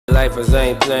Lifers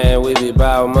ain't playing, we be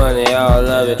about money, all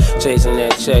of it. Chasing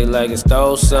that check like it's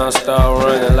stole some, start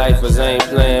running. Lifers ain't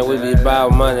playing, we be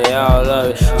about money, all of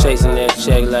it. Chasing that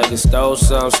check like it's stole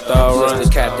some, start running.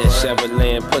 Cap that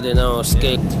Chevrolet and put it on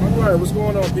skate. Alright, what's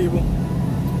going on, people?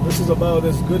 This is about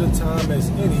as good a time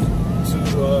as any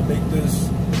to make this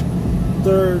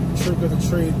third trick of the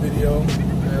trade video,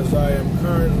 as I am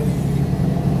currently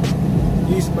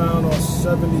eastbound on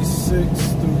 76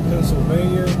 through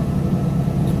Pennsylvania.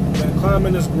 Been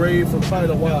climbing this grade for quite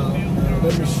a while. Now,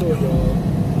 let me show y'all.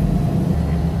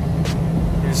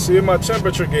 You see my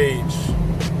temperature gauge,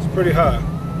 it's pretty high.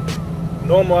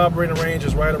 Normal operating range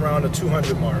is right around the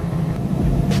 200 mark.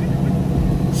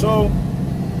 So,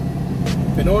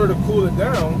 in order to cool it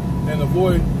down and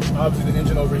avoid, obviously, the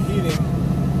engine overheating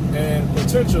and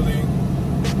potentially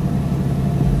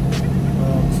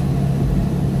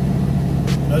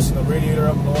messing the radiator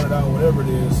up, blowing it out, whatever it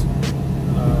is,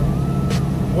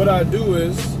 what I do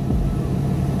is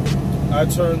I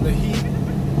turn the heat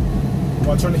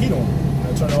on.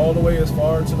 I turn it all the way as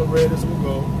far to the red as it will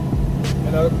go,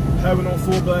 and I have it on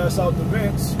full blast out the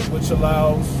vents, which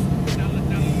allows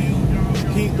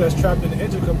the heat that's trapped in the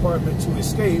engine compartment to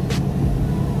escape,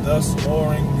 thus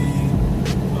lowering the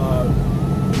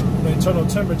internal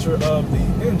temperature of the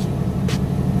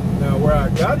engine. Now, where I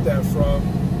got that from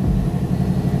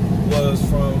was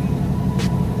from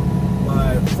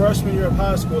my freshman year of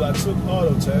high school. I took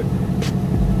auto tech,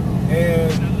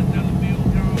 and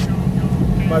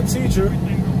my teacher,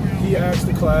 he asked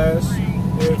the class,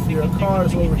 if your car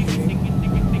is overheating,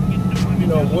 you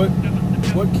know,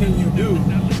 what can you do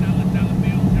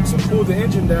to cool the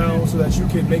engine down so that you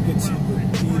can make it to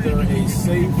either a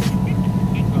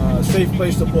safe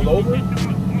place to pull over,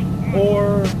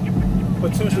 or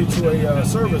potentially to a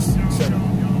service center,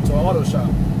 to an auto shop.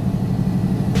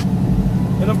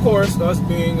 And of course, us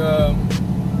being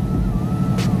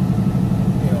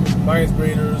ninth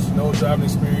graders, no driving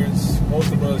experience,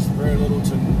 most of us very little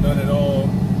to none at all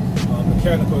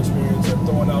mechanical experience, and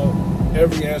throwing out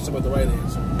every answer but the right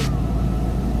answer.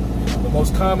 The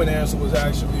most common answer was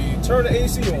actually turn the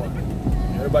AC on.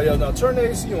 Everybody else, now turn the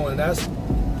AC on, and that's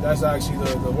actually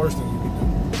the worst thing you can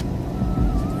do.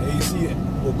 The AC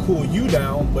will cool you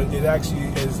down, but it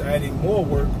actually is adding more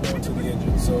work onto the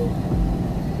engine. So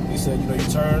he said, you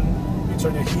turn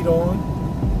your heat on,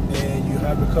 and you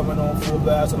have it coming on full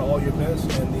blast on all your vents,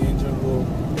 and the engine will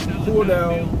cool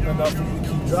down enough for you to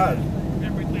keep driving.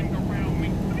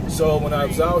 So when I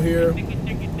was out here in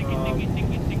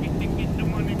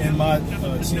my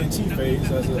TNT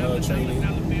phase as a trainee,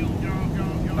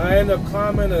 I ended up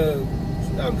climbing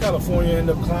out in California,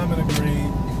 ended up climbing a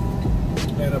grade,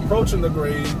 and approaching the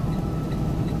grade,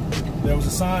 there was a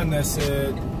sign that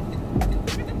said,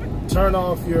 turn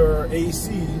off your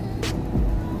AC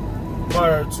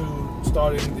prior to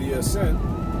starting the ascent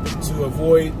to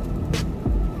avoid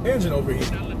engine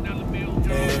overheating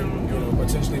and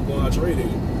potentially blowing out your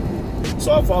radiator.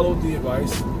 So I followed the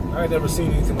advice. I had never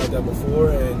seen anything like that before,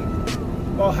 and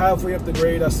about halfway up the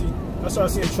grade, I started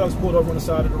seeing trucks pulled over on the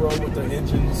side of the road with their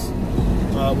engines,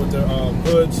 with their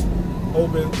hoods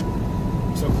open.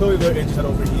 So clearly their engines had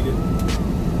overheated.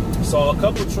 Saw a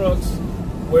couple of trucks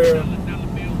where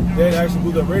they had actually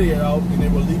moved their radiator out, and they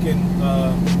were leaking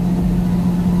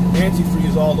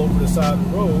antifreeze all over the side of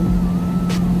the road.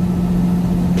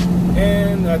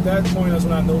 And at that point, that's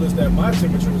when I noticed that my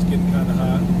temperature was getting kind of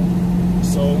high.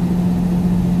 So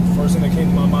first thing that came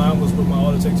to my mind was what my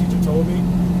auto tech teacher told me.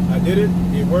 I did it,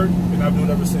 it worked, and I've been doing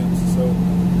it ever since. So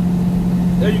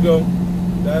there you go.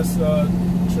 That's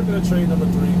trick of the trade number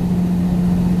 3.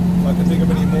 If I can think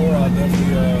of any more, I'll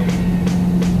definitely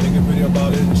make a video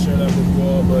about it and share that with you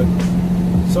all. But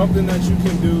something that you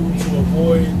can do to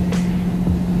avoid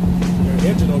your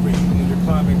engine overheating when you're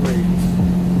climbing grades.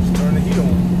 Just turn the heat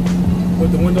on,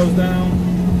 put the windows down,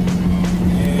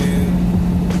 and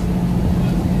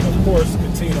of course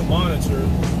continue to monitor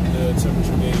the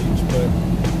temperature gauge. But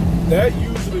that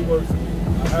usually works for me.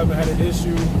 I haven't had an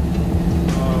issue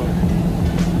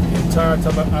the entire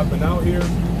time I've been out here.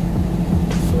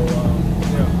 So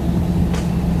yeah,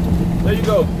 there you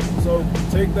go. So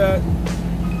take that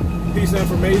piece of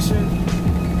information,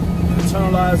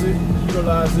 internalize it,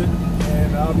 utilize it,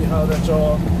 and I'll be hollering at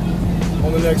y'all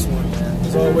on the next one.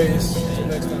 As always, until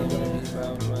next time,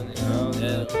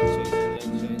 y'all.